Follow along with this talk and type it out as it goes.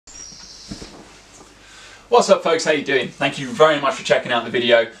What's up folks, how you doing? Thank you very much for checking out the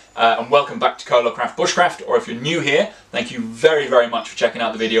video and welcome back to KoloKraft Bushcraft, or if you're new here, thank you very much for checking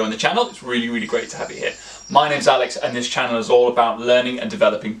out the video and the channel. It's really great to have you here. My name's Alex and this channel is all about learning and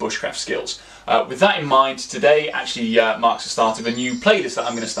developing bushcraft skills. With that in mind, today actually marks the start of a new playlist that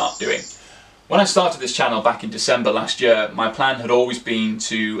I'm going to start doing. When I started this channel back in December last year, my plan had always been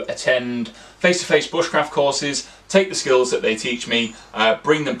to attend face-to-face bushcraft courses, take the skills that they teach me,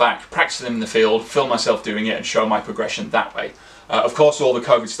 bring them back, practice them in the field, film myself doing it and show my progression that way. Of course, all the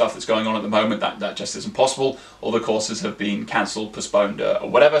COVID stuff that's going on at the moment, that just isn't possible. All the courses have been cancelled, postponed or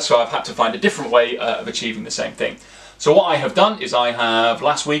whatever, so I've had to find a different way of achieving the same thing. So what I have done is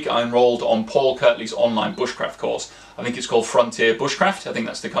last week I enrolled on Paul Kirtley's online bushcraft course. I think it's called Frontier Bushcraft. I think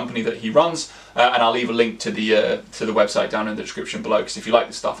that's the company that he runs, and I'll leave a link to the website down in the description below, because if you like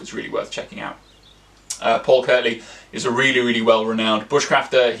this stuff, it's really worth checking out. Paul Kirtley is a really well-renowned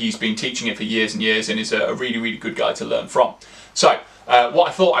bushcrafter. He's been teaching it for years and years, and is a really good guy to learn from. So what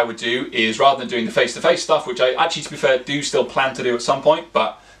I thought I would do is, rather than doing the face-to-face stuff, which I actually, to be fair, do still plan to do at some point,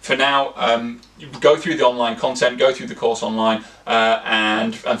 but for now, go through the online content, go through the course online,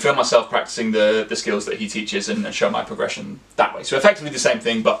 and film myself practicing the skills that he teaches and show my progression that way. So effectively the same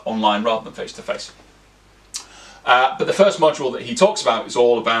thing, but online rather than face-to-face. But the first module that he talks about is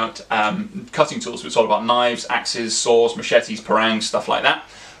all about cutting tools. It's all about knives, axes, saws, machetes, parangs, stuff like that.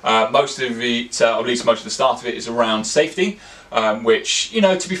 Most of it, or at least most of the start of it, is around safety, which, you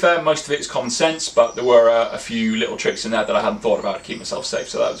know, to be fair, most of it is common sense, but there were a few little tricks in there that I hadn't thought about to keep myself safe,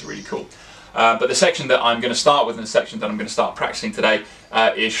 so that was really cool. But the section that I'm going to start with, and the section that I'm going to start practicing today,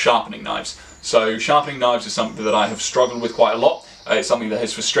 is sharpening knives. So sharpening knives is something that I have struggled with quite a lot. It's something that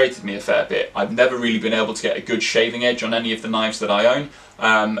has frustrated me a fair bit. I've never really been able to get a good shaving edge on any of the knives that I own,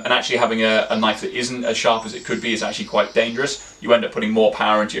 and actually having a knife that isn't as sharp as it could be is actually quite dangerous. You end up putting more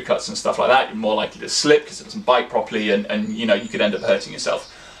power into your cuts and stuff like that. You're more likely to slip because it doesn't bite properly, and you know, you could end up hurting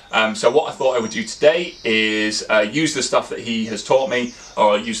yourself. So what I thought I would do today is use the stuff that he has taught me,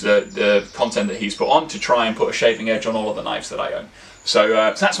 or use the content that he's put on, to try and put a shaving edge on all of the knives that I own. So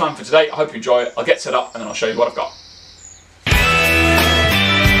that's my plan for today. I hope you enjoy it. I'll get set up and then I'll show you what I've got.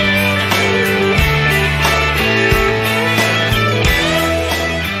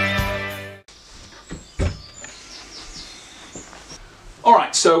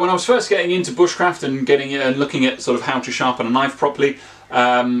 Alright, so when I was first getting into bushcraft and looking at sort of how to sharpen a knife properly,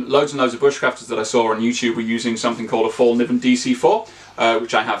 loads and loads of bushcrafters that I saw on YouTube were using something called a Fall Niven DC4,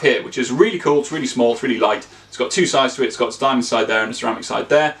 which I have here, which is really cool. It's really small, it's really light. It's got two sides to it. It's got its diamond side there and a ceramic side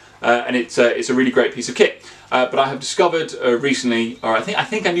there, and it's a really great piece of kit. But I have discovered recently, or I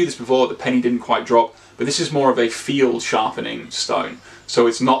think I knew this before, the penny didn't quite drop, but this is more of a field sharpening stone. So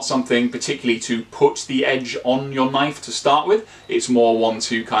it's not something particularly to put the edge on your knife to start with. It's more one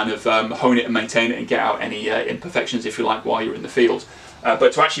to kind of hone it and maintain it and get out any imperfections, if you like, while you're in the field.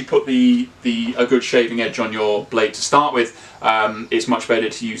 But to actually put a good shaving edge on your blade to start with, it's much better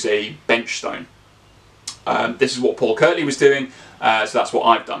to use a bench stone. This is what Paul Kirtley was doing, so that's what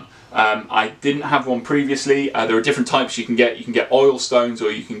I've done. I didn't have one previously. There are different types you can get. You can get oil stones,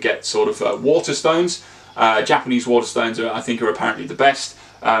 or you can get sort of water stones. Japanese water stones I think are apparently the best,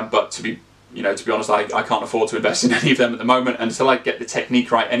 but to be honest, I can't afford to invest in any of them at the moment, and until I get the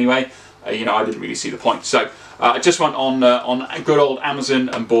technique right anyway, you know, I didn't really see the point. So I just went on good old Amazon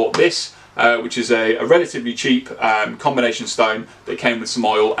and bought this, which is a relatively cheap combination stone that came with some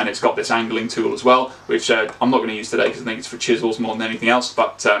oil, and it's got this angling tool as well, which I'm not going to use today because I think it's for chisels more than anything else,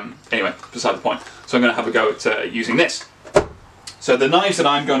 but anyway, beside the point. So I'm going to have a go at using this. So the knives that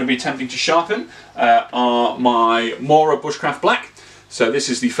I'm going to be attempting to sharpen are my Mora Bushcraft Black. So this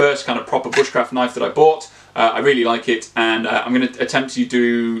is the first kind of proper bushcraft knife that I bought. I really like it, and I'm going to attempt to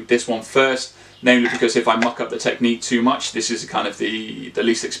do this one first, namely because if I muck up the technique too much, this is kind of the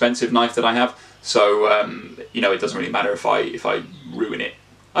least expensive knife that I have. So you know, it doesn't really matter if I ruin it.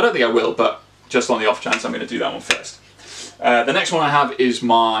 I don't think I will, but just on the off chance, I'm going to do that one first. The next one I have is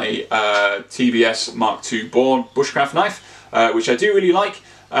my TBS Mark II Boar Bushcraft knife, which I do really like.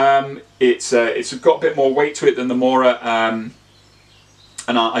 It's got a bit more weight to it than the Mora,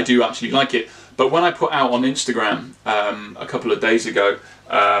 and I do actually like it. But when I put out on Instagram a couple of days ago,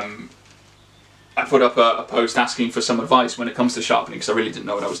 I put up a post asking for some advice when it comes to sharpening, because I really didn't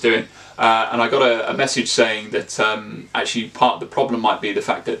know what I was doing, and I got a message saying that actually part of the problem might be the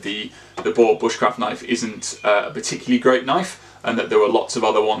fact that the Boar Bushcraft knife isn't a particularly great knife, and that there were lots of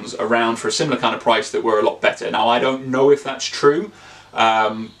other ones around for a similar kind of price that were a lot better. Now I don't know if that's true,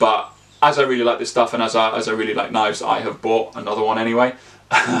 but as I really like this stuff, and as I really like knives, I have bought another one anyway.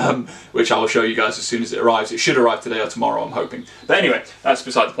 which I will show you guys as soon as it arrives. It should arrive today or tomorrow, I'm hoping. But anyway, that's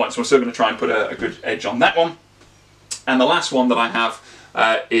beside the point. So I'm still going to try and put a good edge on that one. And the last one that I have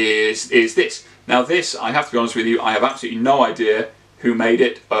is this. Now this, I have to be honest with you, I have absolutely no idea who made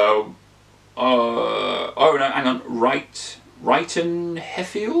it. Oh no, hang on, Wrighton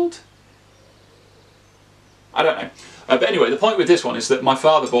Heffield? I don't know. But anyway, the point with this one is that my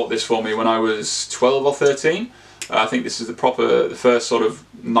father bought this for me when I was 12 or 13. I think this is the first sort of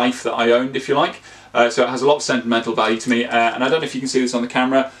knife that I owned, if you like. So it has a lot of sentimental value to me, and I don't know if you can see this on the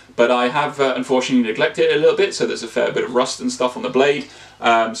camera, but I have unfortunately neglected it a little bit, so there's a fair bit of rust and stuff on the blade.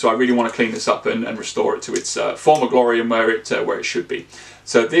 So I really want to clean this up and restore it to its former glory and where it should be.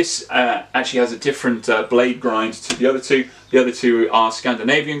 So this actually has a different blade grind to the other two. The other two are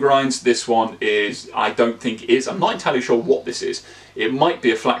Scandinavian grinds. This one is, I'm not entirely sure what this is. It might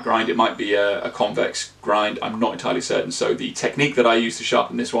be a flat grind, it might be a convex grind, I'm not entirely certain. So the technique that I use to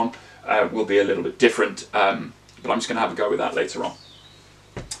sharpen this one will be a little bit different, but I'm just going to have a go with that later on.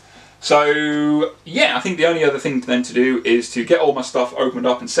 So yeah, I think the only other thing then to do is to get all my stuff opened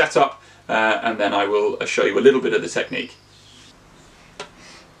up and set up, and then I will show you a little bit of the technique.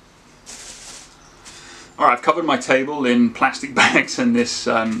 Alright, I've covered my table in plastic bags and this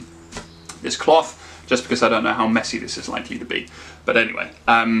cloth, just because I don't know how messy this is likely to be. But anyway,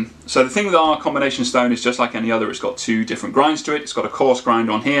 so the thing with our combination stone is just like any other, it's got two different grinds to it. It's got a coarse grind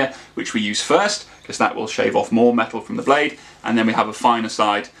on here, which we use first, because that will shave off more metal from the blade, and then we have a finer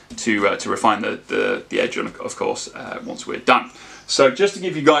side to refine the edge, of course, once we're done. So just to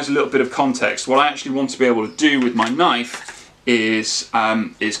give you guys a little bit of context, what I actually want to be able to do with my knife is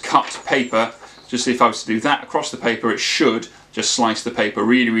cut paper. Just if I was to do that across the paper, it should just slice the paper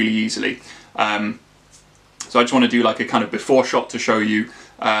really, really easily. So I just want to do like a kind of before shot to show you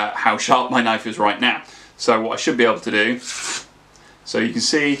how sharp my knife is right now. So what I should be able to do, so you can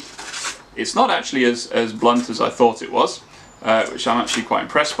see it's not actually as blunt as I thought it was, which I'm actually quite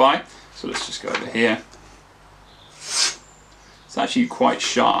impressed by. So let's just go over here. It's actually quite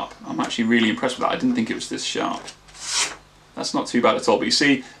sharp. I'm actually really impressed with that. I didn't think it was this sharp. That's not too bad at all, but you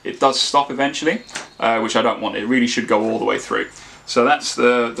see it does stop eventually, which I don't want. It really should go all the way through. So that's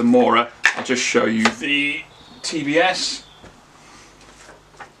the Mora. I'll just show you the TBS.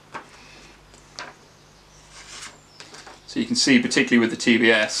 So you can see, particularly with the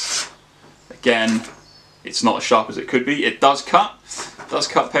TBS, again, it's not as sharp as it could be. It does cut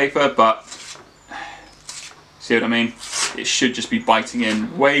paper, but see what I mean? It should just be biting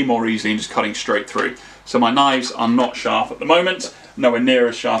in way more easily and just cutting straight through. So my knives are not sharp at the moment, nowhere near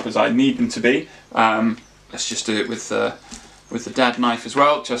as sharp as I need them to be. Let's just do it with the dad knife as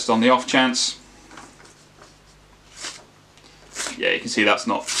well, just on the off chance. Yeah, you can see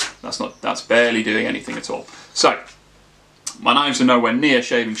that's barely doing anything at all. So my knives are nowhere near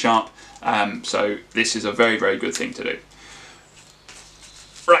shaving sharp, so this is a very, very good thing to do.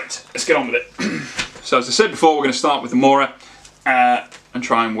 Right, let's get on with it. So as I said before, we're going to start with the Mora and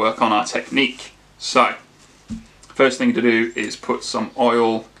try and work on our technique. So first thing to do is put some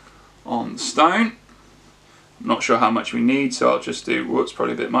oil on the stone. I'm not sure how much we need, so I'll just do, well, it's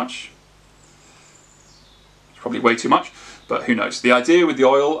probably a bit much. It's probably way too much, but who knows. The idea with the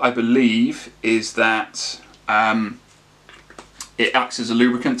oil, I believe, is that it acts as a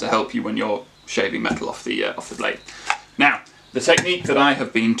lubricant to help you when you're shaving metal off the blade. Now, the technique that I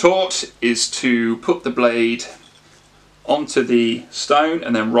have been taught is to put the blade onto the stone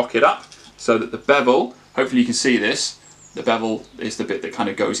and then rock it up so that the bevel, hopefully you can see this, the bevel is the bit that kind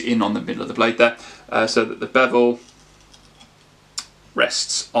of goes in on the middle of the blade there, so that the bevel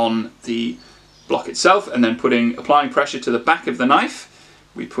rests on the block itself, and then applying pressure to the back of the knife,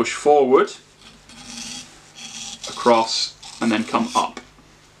 we push forward, across, and then come up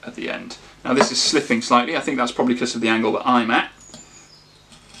at the end. Now this is slipping slightly. I think that's probably because of the angle that I'm at.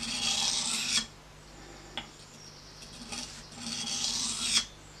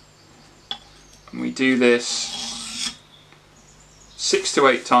 And we do this 6 to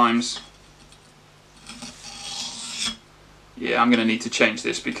 8 times. Yeah, I'm going to need to change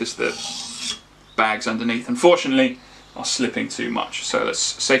this because the bags underneath, unfortunately, are slipping too much. So let's,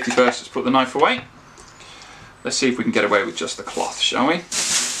 safety first, let's put the knife away. Let's see if we can get away with just the cloth, shall we?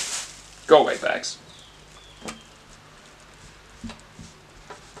 Go away, bags.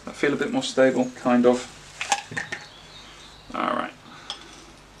 I feel a bit more stable, kind of. Alright.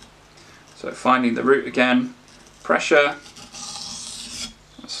 So finding the root again, pressure,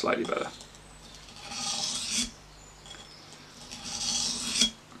 that's slightly better.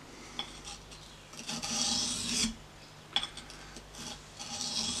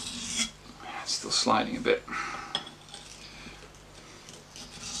 It's still sliding a bit.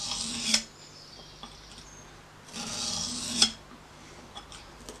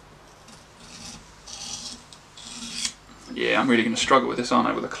 Yeah, I'm really going to struggle with this, aren't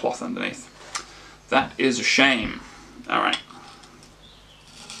I, with a cloth underneath. That is a shame. Alright.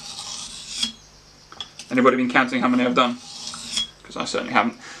 Anybody been counting how many I've done? Because I certainly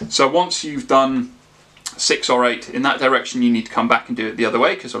haven't. So once you've done 6 or 8 in that direction, you need to come back and do it the other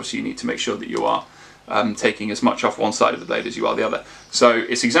way, because obviously you need to make sure that you are taking as much off one side of the blade as you are the other. So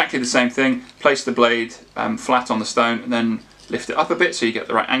it's exactly the same thing. Place the blade flat on the stone and then lift it up a bit so you get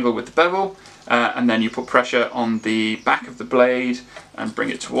the right angle with the bevel, and then you put pressure on the back of the blade and bring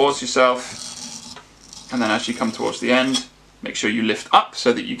it towards yourself, and then as you come towards the end, make sure you lift up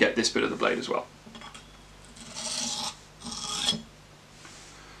so that you get this bit of the blade as well.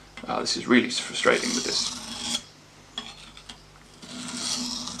 This is really frustrating with this.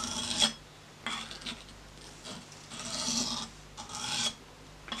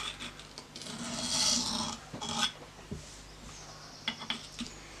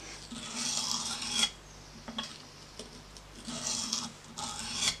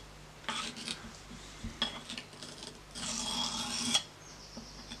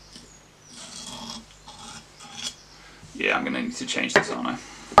 Yeah, I'm going to need to change this, aren't I?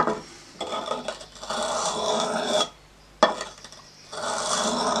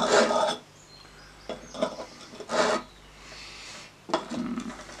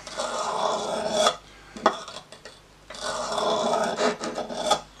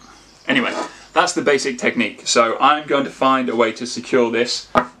 Anyway, that's the basic technique. So I'm going to find a way to secure this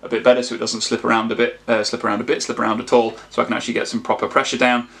a bit better so it doesn't slip around at all, so I can actually get some proper pressure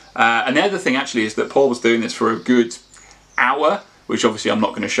down. And the other thing actually is that Paul was doing this for a good hour, which obviously I'm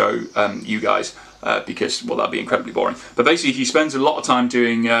not going to show you guys because, well, that'd be incredibly boring. But basically he spends a lot of time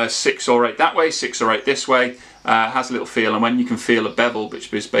doing 6 or 8 that way, 6 or 8 this way, has a little feel, and when you can feel a bevel,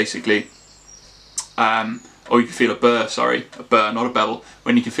 which is basically, or you can feel a burr, sorry, a burr, not a bevel.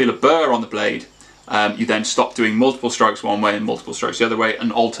 When you can feel a burr on the blade, you then stop doing multiple strokes one way and multiple strokes the other way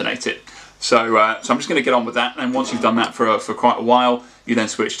and alternate it. So I'm just going to get on with that, and once you've done that for quite a while, you then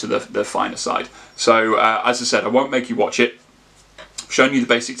switch to the finer side. So as I said, I won't make you watch it. I've shown you the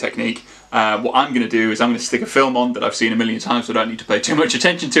basic technique. What I'm going to do is I'm going to stick a film on that I've seen a million times, so I don't need to pay too much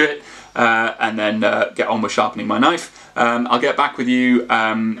attention to it, and then get on with sharpening my knife. I'll get back with you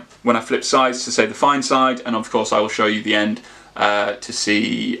when I flip sides to say the fine side, and of course I will show you the end to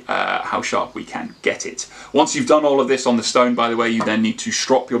see how sharp we can get it. Once you've done all of this on the stone, by the way, you then need to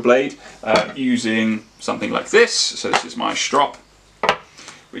strop your blade using something like this. So this is my strop,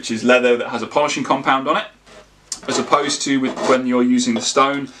 which is leather that has a polishing compound on it, as opposed to when you're using the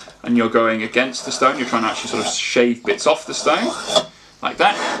stone and you're going against the stone, you're trying to actually sort of shave bits off the stone like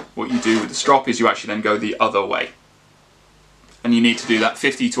that. What you do with the strop is you actually then go the other way, and you need to do that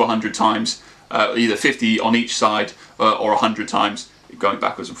 50 to 100 times, either 50 on each side or 100 times going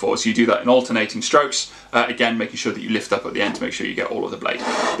backwards and forwards. So you do that in alternating strokes, again making sure that you lift up at the end to make sure you get all of the blade.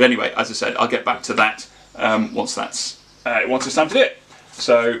 But anyway, as I said, I'll get back to that once it's time to do it.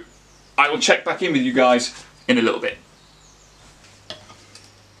 So I will check back in with you guys in a little bit.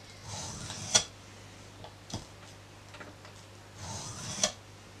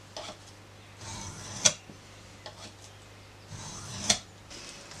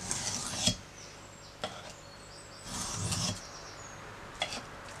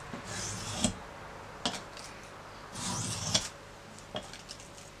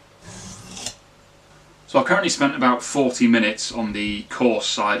 So I've currently spent about 40 minutes on the coarse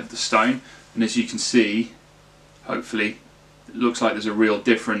side of the stone, and as you can see, hopefully, it looks like there's a real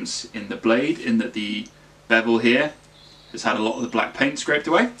difference in the blade, in that the bevel here has had a lot of the black paint scraped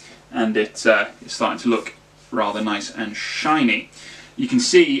away, and it's starting to look rather nice and shiny. You can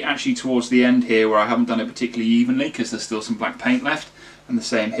see actually towards the end here where I haven't done it particularly evenly because there's still some black paint left, and the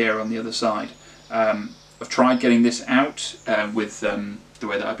same here on the other side. I've tried getting this out with the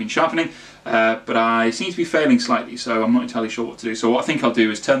way that I've been sharpening, but I seem to be failing slightly, so I'm not entirely sure what to do. So what I think I'll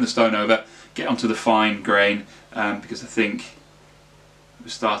do is turn the stone over, get onto the fine grain, because I think we're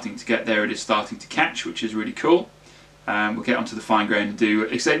starting to get there. It is starting to catch, which is really cool. We'll get onto the fine grain and do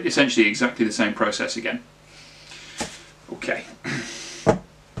essentially exactly the same process again. Okay.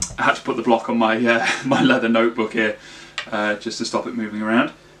 I had to put the block on my my leather notebook here just to stop it moving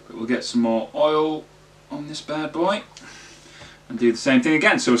around. But we'll get some more oil on this bad boy and do the same thing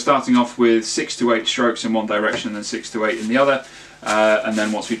again. So we're starting off with 6 to 8 strokes in one direction and then 6 to 8 in the other, and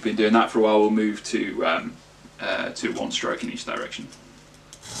then once we've been doing that for a while, we'll move to 1 stroke in each direction.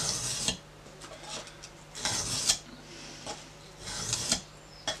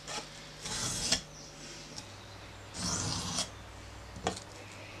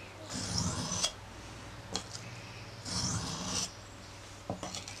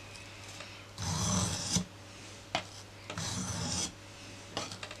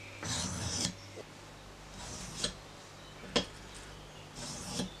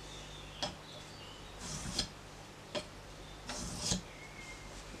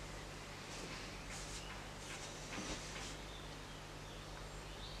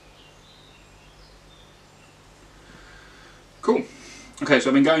 Cool. Okay, so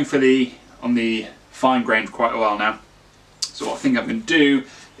I've been going for on the fine grain for quite a while now. So what I think I'm going to do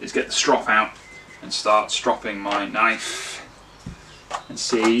is get the strop out and start stropping my knife and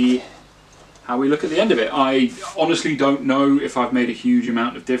see how we look at the end of it. I honestly don't know if I've made a huge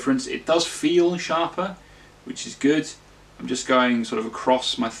amount of difference. It does feel sharper, which is good. I'm just going sort of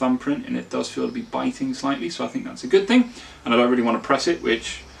across my thumbprint and it does feel to be biting slightly, so I think that's a good thing. And I don't really want to press it,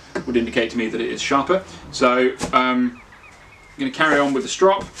 which would indicate to me that it is sharper. So I'm going to carry on with the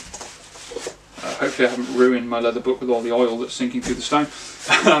strop. Hopefully I haven't ruined my leather book with all the oil that's sinking through the stone.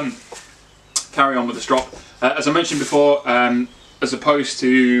 Carry on with the strop. As I mentioned before, as opposed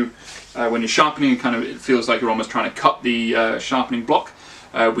to when you're sharpening, it feels like you're almost trying to cut the sharpening block.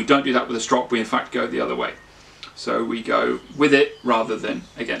 We don't do that with a strop, we in fact go the other way. So we go with it rather than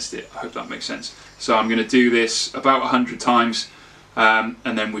against it. I hope that makes sense. So I'm going to do this about 100 times and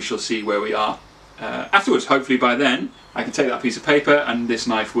then we shall see where we are afterwards. Hopefully by then I can take that piece of paper and this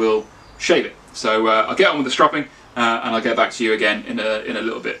knife will shave it. So I'll get on with the stropping and I'll get back to you again in a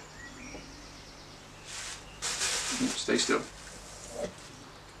little bit. Stay still.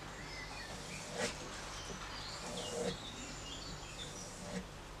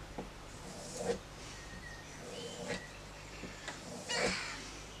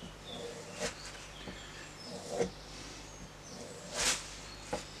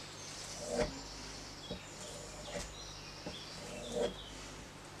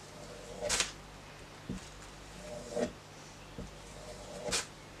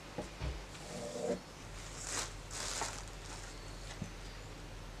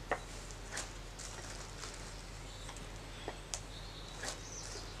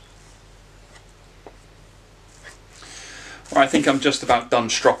 I think I'm just about done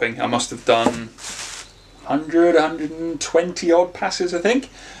stropping. I must have done 100, 120 odd passes, I think.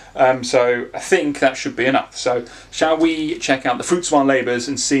 So I think that should be enough. So shall we check out the fruits of our labours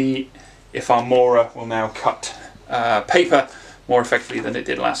and see if our Mora will now cut paper more effectively than it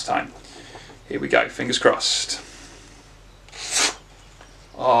did last time. Here we go, fingers crossed.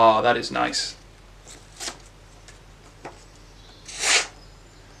 Oh, that is nice.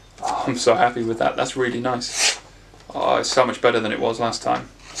 Oh, I'm so happy with that. That's really nice. Oh, it's so much better than it was last time.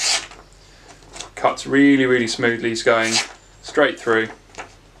 Cuts really, really smoothly. It's going straight through.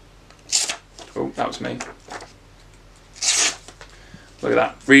 Oh, that was me. Look at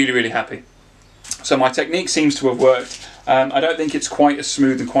that. Really, really happy. So my technique seems to have worked. I don't think it's quite as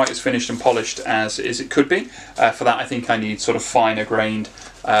smooth and quite as finished and polished as it could be. For that, I think I need sort of finer grained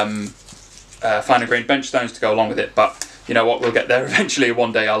bench stones to go along with it. But you know what? We'll get there eventually.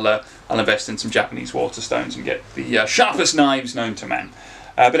 One day I'll invest in some Japanese water stones and get the sharpest knives known to man.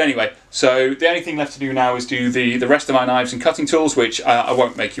 But anyway, so the only thing left to do now is do the rest of my knives and cutting tools, which I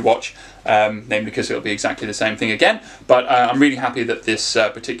won't make you watch, namely because it'll be exactly the same thing again. But I'm really happy that this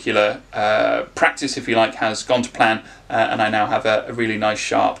particular practice, if you like, has gone to plan, and I now have a really nice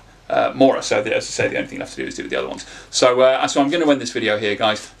sharp Mora. So as I say, the only thing left to do is do the other ones. So I'm going to end this video here,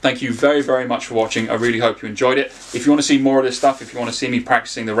 guys. Thank you very, very much for watching. I really hope you enjoyed it. If you want to see more of this stuff, if you want to see me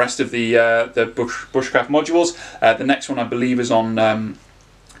practicing the rest of the bushcraft modules, the next one I believe is on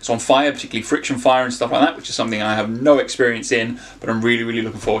it's on fire, particularly friction fire and stuff like that, which is something I have no experience in, but I'm really, really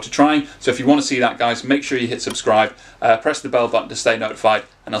looking forward to trying. So if you want to see that, guys, make sure you hit subscribe, press the bell button to stay notified,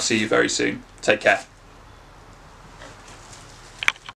 and I'll see you very soon. Take care.